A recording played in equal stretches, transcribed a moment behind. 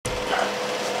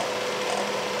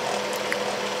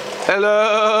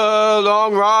Hello,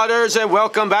 long rodders, and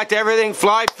welcome back to Everything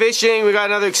Fly Fishing. We got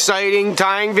another exciting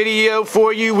tying video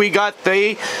for you. We got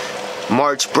the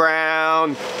March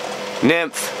Brown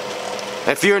Nymph.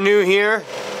 If you're new here,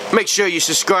 make sure you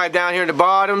subscribe down here at the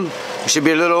bottom. There should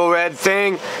be a little red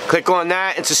thing. Click on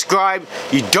that and subscribe.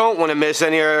 You don't want to miss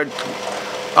any of our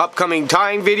upcoming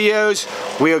tying videos.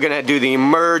 We are going to do the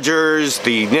emergers,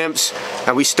 the nymphs,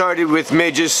 and we started with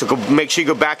midges, so make sure you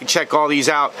go back and check all these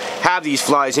out. Have these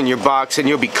flies in your box and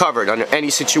you'll be covered under any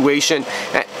situation.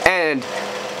 And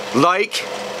like,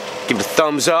 give it a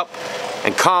thumbs up,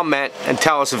 and comment and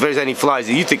tell us if there's any flies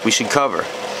that you think we should cover.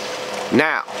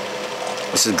 Now,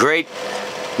 this is a great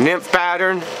nymph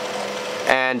pattern,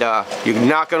 and you're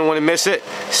not going to want to miss it.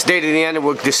 Stay to the end and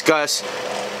we'll discuss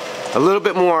a little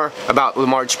bit more about the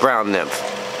March Brown Nymph.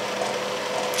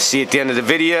 See you at the end of the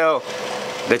video.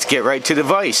 Let's get right to the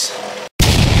vise.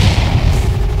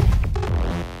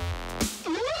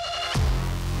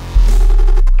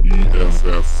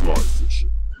 EFF Fly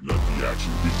Fishing. Let the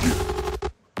action begin.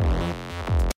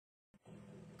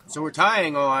 So we're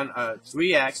tying on a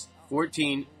 3X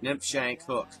 14 nymph shank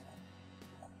hook.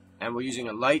 And we're using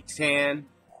a light tan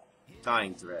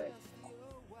tying thread.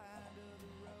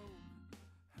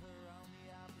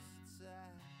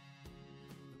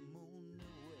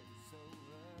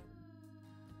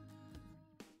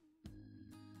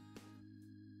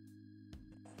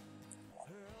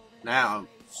 Now,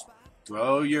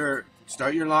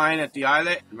 start your line at the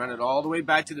eyelet and run it all the way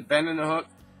back to the bend in the hook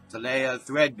to lay a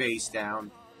thread base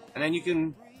down. And then you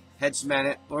can head cement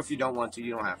it, or if you don't want to,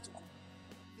 you don't have to.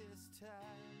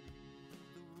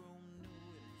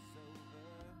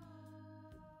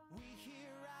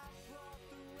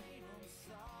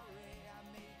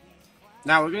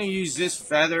 Now, we're going to use this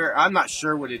feather. I'm not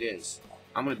sure what it is.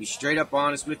 I'm going to be straight up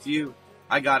honest with you.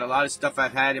 I got a lot of stuff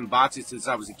I've had in boxes since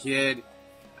I was a kid.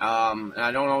 And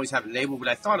I don't always have a label, but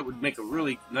I thought it would make a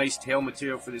really nice tail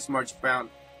material for this March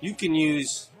Brown. You can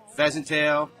use pheasant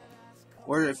tail,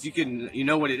 or if you can, you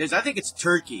know what it is. I think it's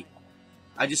turkey.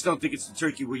 I just don't think it's the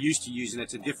turkey we're used to using.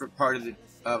 It's a different part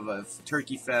of a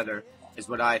turkey feather, is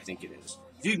what I think it is.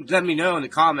 If you can let me know in the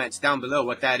comments down below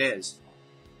what that is.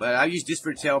 But I use this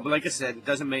for tail, but like I said, it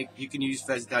doesn't make, you can use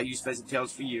pheasant. I used pheasant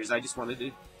tails for years. I just wanted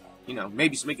to, you know,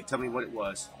 maybe somebody could tell me what it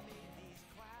was.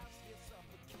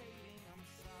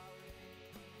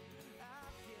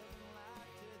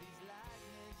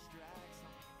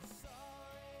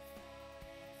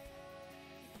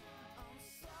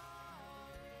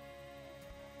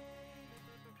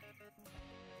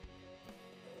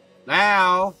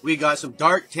 Now, we got some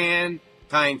dark tan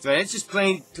tying thread. It's just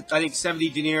plain, I think, 70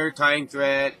 denier tying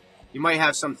thread. You might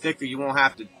have some thicker, you won't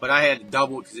have to, but I had to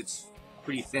double it because it's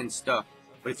pretty thin stuff.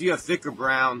 But if you have thicker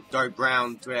brown, dark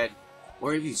brown thread,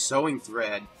 or if you sewing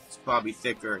thread, it's probably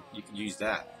thicker, you can use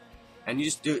that. And you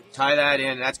just tie that in,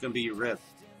 and that's going to be your rib.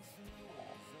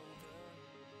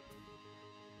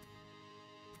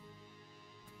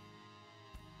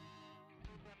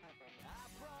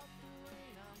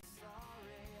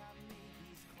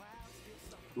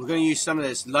 We're going to use some of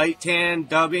this light tan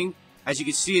dubbing. As you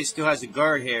can see, it still has the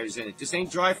guard hairs in it. This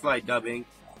ain't dry fly dubbing.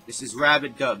 This is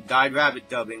rabbit dub, dyed rabbit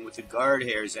dubbing with the guard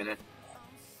hairs in it.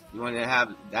 You want to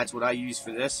have, that's what I use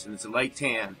for this, and it's a light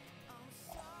tan.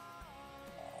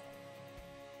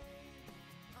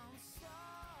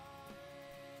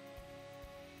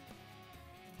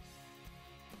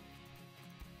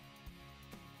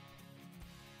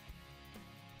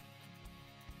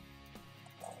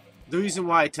 The reason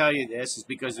why I tell you this is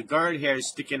because the guard hairs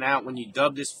sticking out when you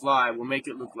dub this fly will make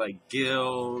it look like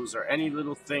gills or any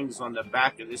little things on the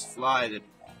back of this fly that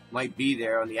might be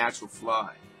there on the actual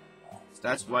fly. So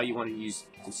that's why you want to use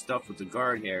the stuff with the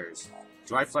guard hairs.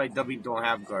 Dry fly dubbing don't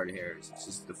have guard hairs. It's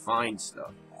just the fine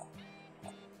stuff.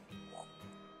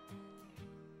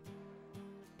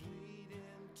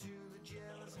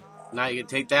 Now you can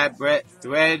take that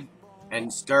thread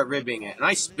and start ribbing it. And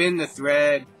I spin the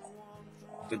thread,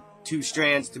 two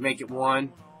strands to make it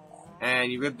one,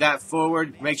 and you rib that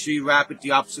forward. Make sure you wrap it the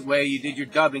opposite way you did your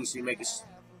dubbing, so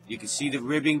you can see the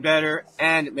ribbing better,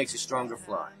 and it makes a stronger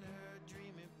fly.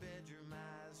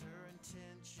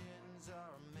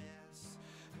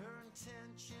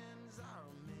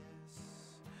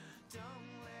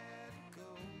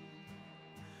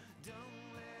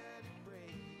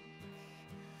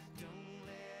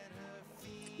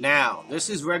 Now, this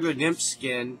is regular nymph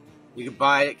skin. You can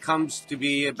buy it. It comes to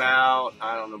be about,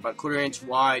 I don't know, about 1/4 inch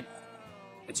wide.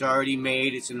 It's already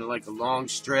made. It's in like a long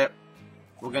strip.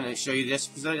 We're going to show you this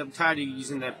because I'm tired of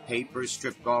using that paper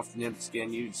stripped off nymph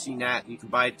skin. You've seen that. You can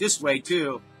buy it this way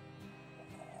too.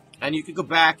 And you could go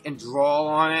back and draw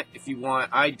on it if you want.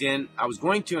 I didn't. I was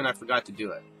going to, and I forgot to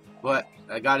do it. But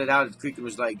I got it out of the creek and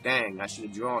was like, dang, I should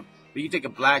have drawn. But you take a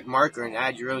black marker and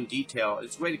add your own detail.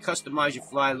 It's a way to customize your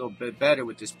fly a little bit better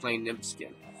with this plain nymph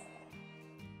skin.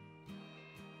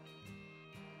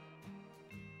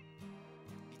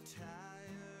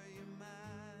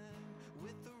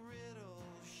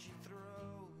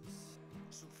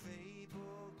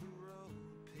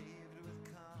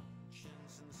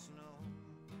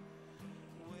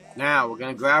 Now we're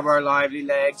going to grab our lively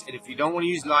legs, and if you don't want to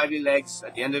use lively legs,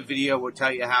 at the end of the video we'll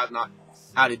tell you how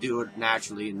to do it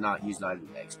naturally and not use lively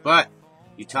legs. But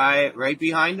you tie it right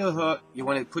behind the hook. You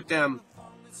want to put them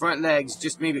front legs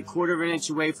just maybe a quarter of an inch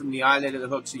away from the eyelet of the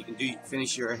hook so you can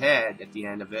finish your head at the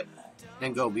end of it.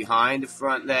 Then go behind the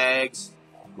front legs,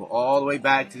 go all the way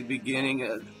back to the beginning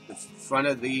of the front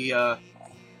of the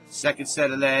second set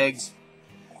of legs,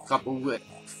 a couple with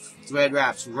thread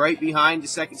wraps right behind the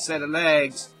second set of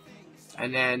legs.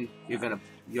 And then you don't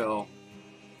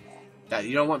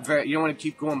want to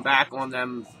keep going back on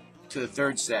them to the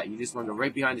third set. You just want to go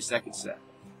right behind the second set.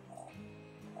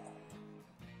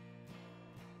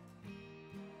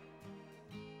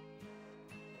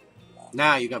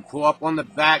 Now you're gonna pull up on the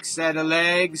back set of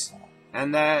legs,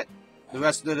 and the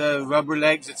rest of the rubber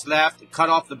legs that's left. Cut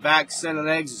off the back set of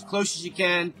legs as close as you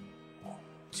can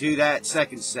to that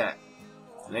second set.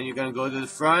 And then you're gonna go to the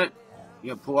front.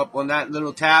 You're gonna pull up on that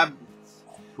little tab.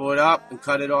 Pull it up and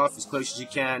cut it off as close as you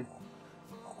can.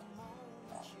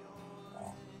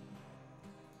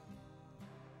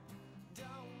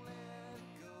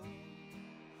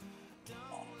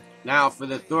 Now for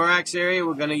the thorax area,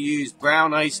 we're going to use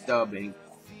brown ice dubbing.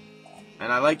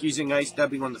 And I like using ice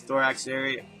dubbing on the thorax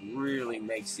area. It really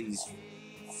makes these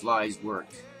flies work.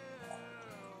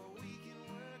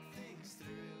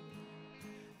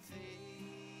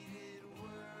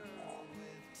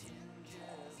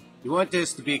 You want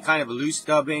this to be kind of a loose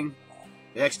dubbing.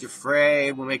 The extra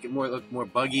fray will make it look more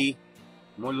buggy,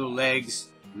 more little legs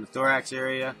in the thorax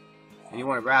area. And you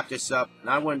want to wrap this up. And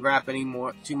I wouldn't wrap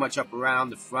too much up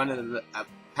around the front of the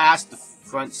past the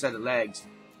front set of legs.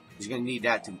 You're going to need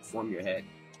that to form your head.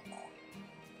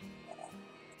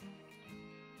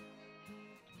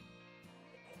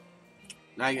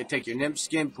 Now you're going to take your nymph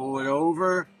skin, pull it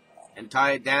over, and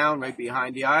tie it down right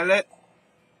behind the eyelet.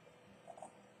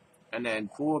 And then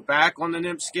pull it back on the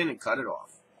nymph skin and cut it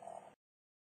off.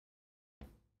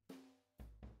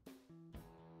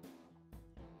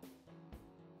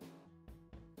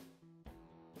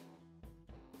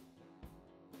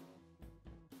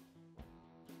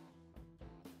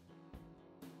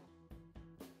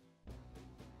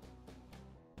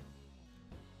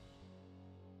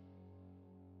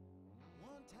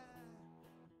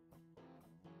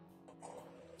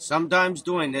 Sometimes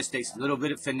doing this takes a little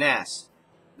bit of finesse.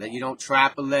 That you don't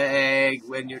trap a leg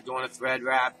when you're doing a thread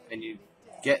wrap and you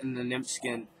get in the nymph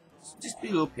skin. Just be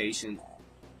a little patient.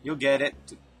 You'll get it.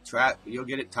 You'll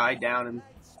get it tied down and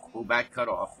pull back, cut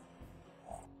off.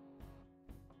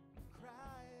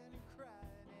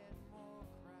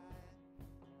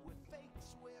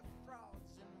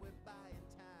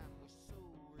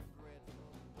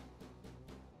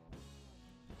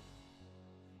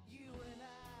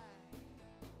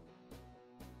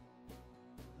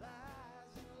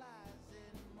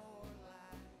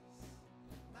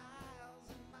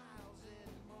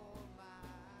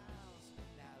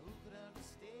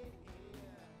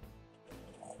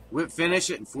 Whip finish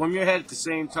it and form your head at the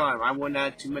same time. I wouldn't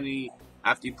add too many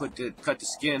after you cut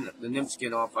the nymph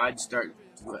skin off. I'd start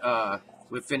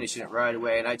whip finishing it right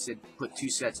away, and I'd say put 2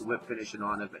 sets of whip finishing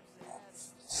on it,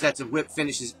 sets of whip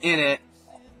finishes in it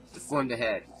to form the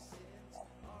head.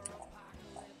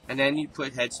 And then you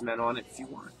put head cement on it if you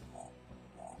want.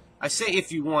 I say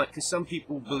if you want because some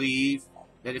people believe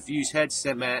that if you use head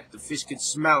cement, the fish could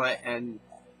smell it, and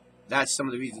that's some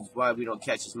of the reasons why we don't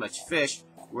catch as much fish.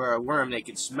 Where a worm they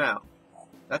can smell.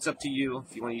 That's up to you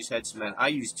if you want to use head cement. I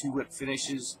use 2 whip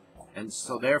finishes, and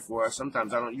so therefore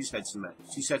sometimes I don't use head cement.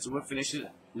 2 sets of whip finishes,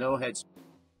 no head cement.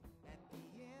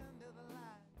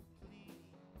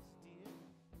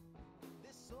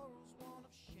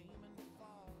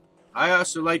 I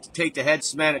also like to take the head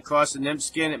cement across the nymph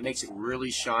skin. It makes it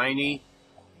really shiny.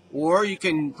 Or you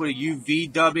can put a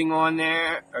UV dubbing on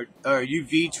there, or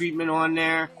UV treatment on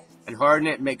there, and harden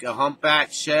it and make a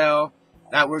humpback shell.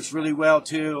 That works really well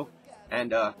too.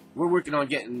 And we're working on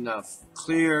getting a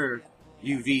clear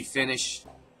UV finish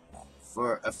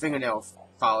for a fingernail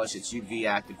polish that's UV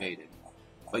activated.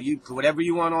 But you put whatever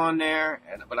you want on there,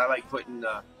 but I like putting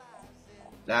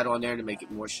that on there to make it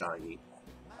more shiny.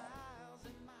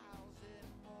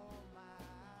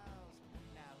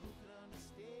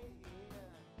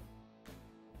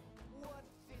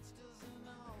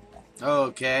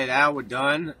 Okay, now we're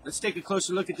done. Let's take a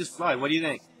closer look at this fly. What do you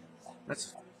think?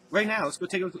 Right now, let's go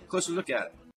take a closer look at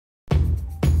it.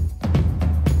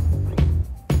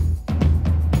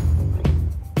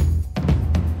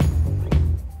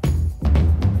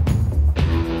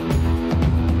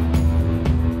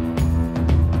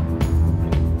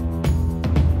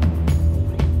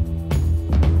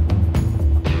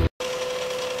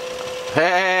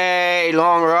 Hey,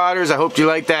 long rodders, I hope you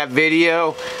liked that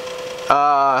video.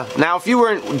 Now if you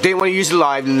didn't want to use the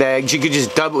lively legs, you could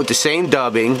just dub it with the same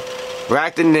dubbing,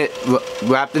 wrap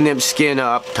the nymph skin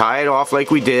up, tie it off like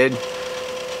we did,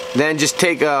 then just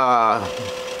take a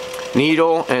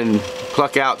needle and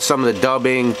pluck out some of the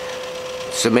dubbing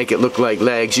to make it look like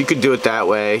legs. You could do it that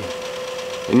way,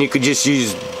 and you could just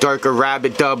use darker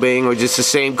rabbit dubbing or just the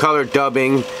same color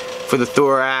dubbing for the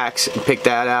thorax and pick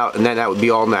that out, and then that would be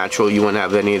all natural. You wouldn't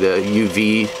have any of the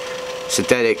UV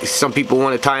synthetic. Some people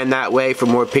want to tie them that way for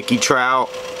more picky trout.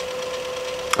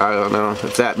 I don't know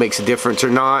if that makes a difference or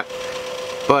not,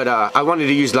 but I wanted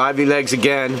to use lively legs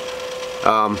again.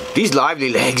 These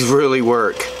lively legs really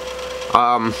work.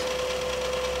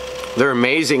 They're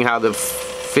amazing how the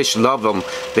fish love them.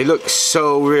 They look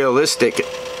so realistic,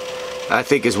 I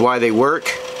think is why they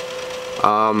work.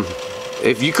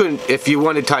 If you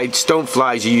want to tie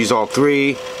stoneflies, you use all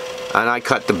three, and I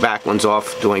cut the back ones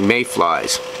off doing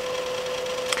mayflies.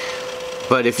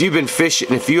 But if you've been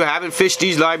fishing, if you haven't fished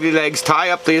these lively legs,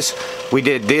 tie up this. We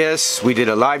did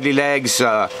a lively legs,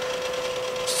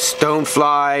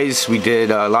 stoneflies, we did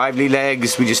lively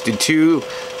legs, we just did 2.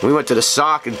 We went to the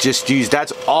sock and just used,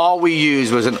 that's all we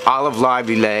used was an olive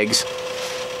lively legs,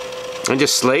 and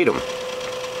just slayed them.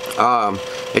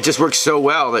 It just works so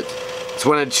well that it's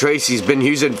one of Tracy's been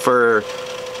using for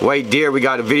white deer. We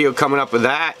got a video coming up with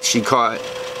that. She caught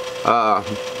a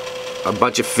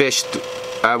bunch of fish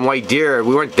on white deer.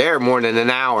 We weren't there more than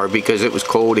an hour because it was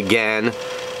cold again.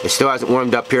 It still hasn't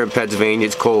warmed up here in Pennsylvania.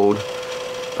 It's cold.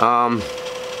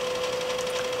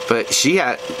 But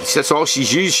that's all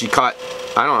she's used. She caught,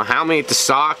 I don't know how many at the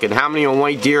sock and how many on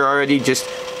white deer already. Just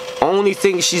only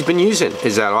thing she's been using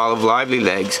is that olive lively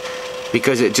legs,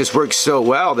 because it just works so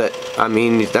well that, I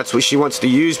mean, that's what she wants to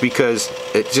use because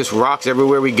it just rocks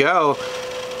everywhere we go.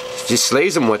 She just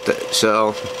slays them with it.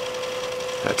 So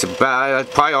that's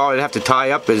probably all I'd have to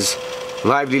tie up is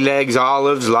lively legs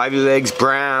olives, lively legs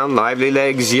brown, lively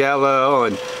legs yellow,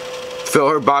 and fill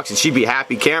her box, and she'd be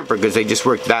happy camper because they just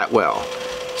work that well.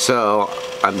 So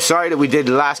I'm sorry that we did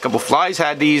the last couple flies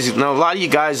had these. You know, a lot of you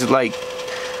guys are like,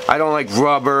 I don't like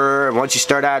rubber. Once you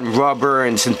start adding rubber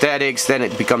and synthetics, then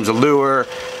it becomes a lure.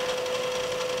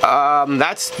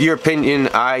 That's your opinion.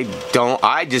 I don't.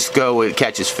 I just go with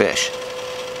catches fish.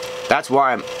 That's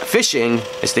why I'm fishing,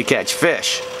 is to catch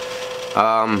fish.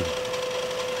 I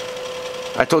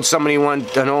told somebody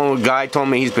an old guy told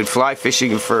me he's been fly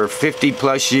fishing for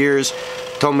 50+ years.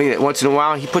 Told me that once in a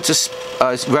while he puts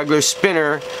a regular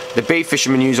spinner the bait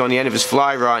fishermen use on the end of his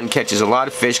fly rod and catches a lot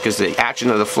of fish because the action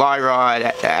of the fly rod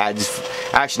adds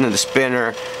action to the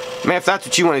spinner. Man, if that's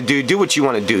what you want to do, do what you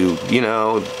want to do. You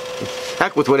know,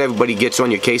 heck with what everybody gets on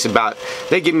your case about.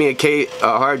 They give me a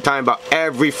hard time about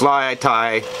every fly I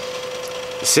tie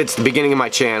since the beginning of my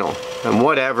channel. And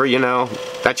whatever, you know,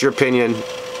 that's your opinion.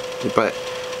 But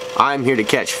I'm here to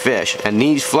catch fish, and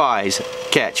these flies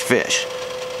catch fish.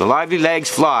 The lively legs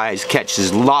flies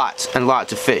catches lots and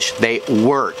lots of fish. They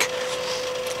work.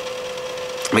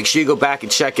 Make sure you go back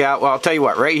and check out, well, I'll tell you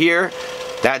what, right here,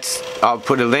 I'll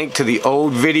put a link to the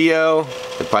old video,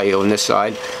 probably on this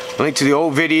side, a link to the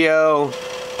old video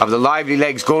of the lively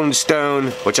legs golden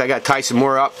stone, which I got Tyson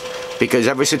Moore up, because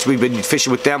ever since we've been fishing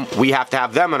with them, we have to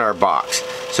have them in our box.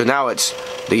 So now it's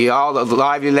all the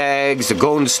lively legs, the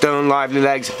golden stone lively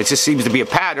legs. It just seems to be a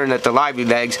pattern that the lively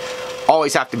legs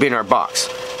always have to be in our box.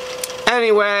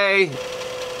 Anyway,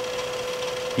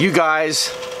 you guys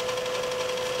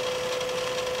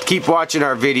keep watching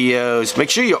our videos. Make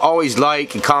sure you always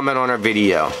like and comment on our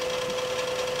video.